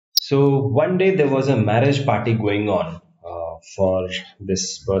So one day there was a marriage party going on for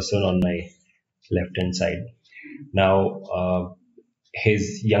this person on my left hand side. Now,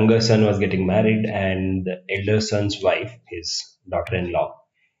 his younger son was getting married, and the elder son's wife, his daughter in law,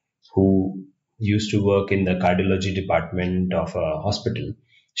 who used to work in the cardiology department of a hospital,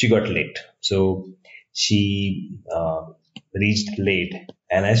 she got late. So she reached late,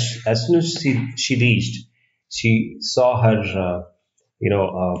 and as soon as she reached, she saw her,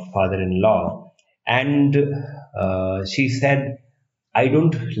 father-in-law, and she said, "I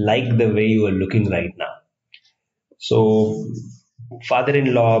don't like the way you are looking right now." So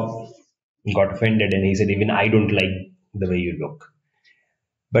father-in-law got offended, and he said, "Even I don't like the way you look."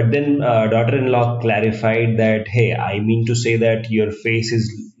 But then daughter-in-law clarified that, "Hey, I mean to say that your face is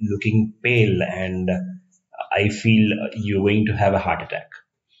looking pale, and I feel you're going to have a heart attack."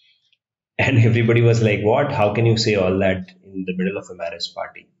 And everybody was like, "What? How can you say all that in the middle of a marriage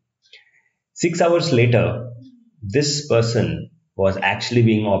party?" 6 hours later, this person was actually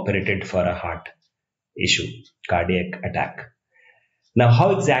being operated for a heart issue, cardiac attack. Now, how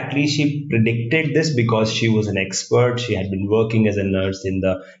exactly she predicted this? Because she was an expert, she had been working as a nurse in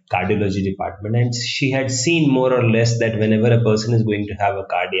the cardiology department, and she had seen more or less that whenever a person is going to have a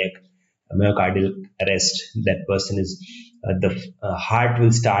myocardial arrest, that person is the heart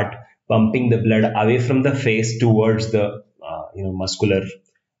will start pumping the blood away from the face towards the muscular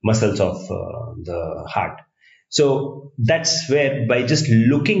muscles of the heart. So that's where, by just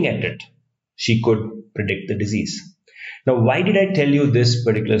looking at it, she could predict the disease. Now, why did I tell you this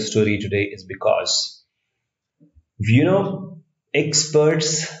particular story today? Is because, you know,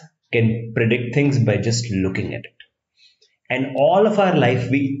 experts can predict things by just looking at it. And all of our life,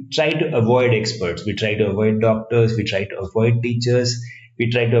 we try to avoid experts. We try to avoid doctors. We try to avoid teachers. We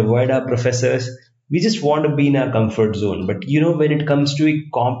try to avoid our professors. We just want to be in our comfort zone. But when it comes to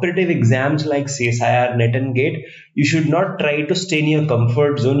competitive exams like CSIR, NET, and GATE, you should not try to stay in your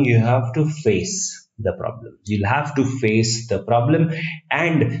comfort zone. You have to face the problem. You'll have to face the problem,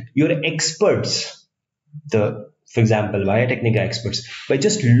 and your experts, for example, Biotecnika experts, by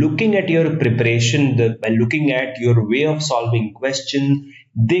just looking at your preparation, by looking at your way of solving question,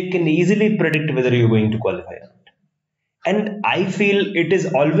 they can easily predict whether you're going to qualify or not. And I feel it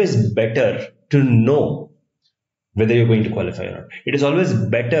is always better to know whether you're going to qualify or not. It is always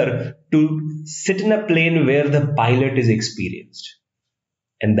better to sit in a plane where the pilot is experienced.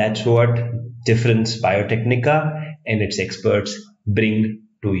 And that's what difference Biotecnika and its experts bring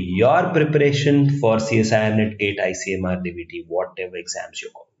to your preparation for CSIR, NET, GATE, ICMR, DVT, whatever exams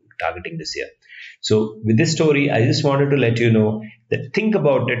you're targeting this year. So with this story, I just wanted to let you know that think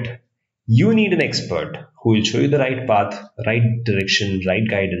about it. You need an expert who will show you the right path, right direction, right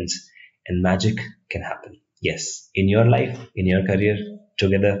guidance, and magic can happen. Yes, in your life, in your career,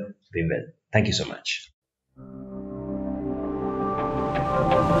 together we will. Thank you so much.